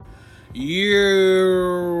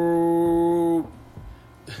Yeah.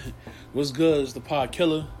 What's good? It's the Pod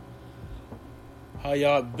Killer. How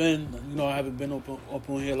y'all been? You know, I haven't been up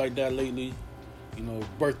on here like that lately. You know,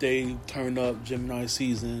 birthday turned up, Gemini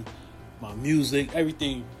season, my music,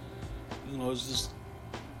 everything. You know, it's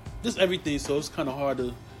just everything. So it's kind of hard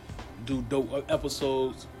to do dope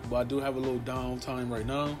episodes, but I do have a little downtime right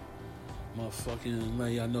now. Motherfucking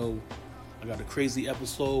man, y'all know I got a crazy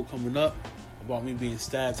episode coming up about me being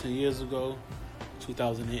stabbed 10 years ago,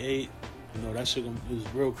 2008. You know, that shit was a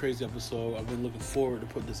real crazy episode. I've been looking forward to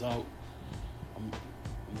put this out. I'm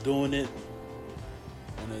doing it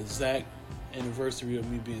on the exact anniversary of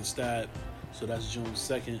me being stabbed. So that's June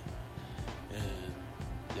 2nd. And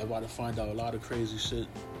y'all about to find out a lot of crazy shit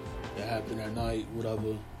that happened that night,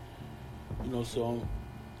 whatever. You know, so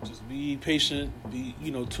just be patient,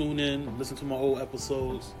 tune in, listen to my old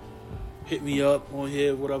episodes. Hit me up on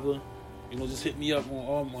here, whatever. You know, just hit me up on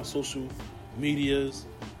all my social medias.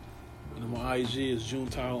 You know, my IG is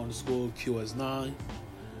JuneTile_QS9.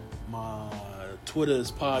 My Twitter is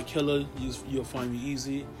Pod Killer. You'll find me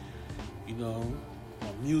easy. You know,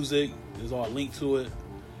 my music is all linked to it.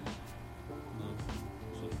 You know,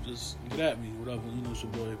 so just get at me, whatever. You know, it's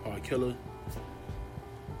your boy Pod Killer.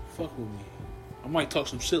 Fuck with me. I might talk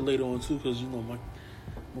some shit later on too, cause you know my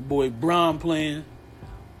boy Brown playing.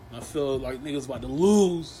 I feel like niggas about to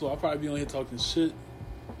lose, so I'll probably be on here talking shit.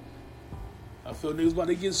 I feel niggas about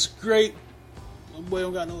to get scraped. My boy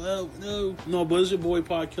don't got no help. No, but it's your boy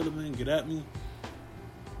Pod Killer, man. Get at me.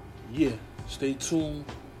 Yeah, stay tuned.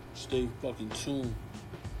 Stay fucking tuned.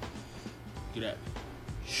 Get at me.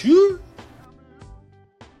 Sure.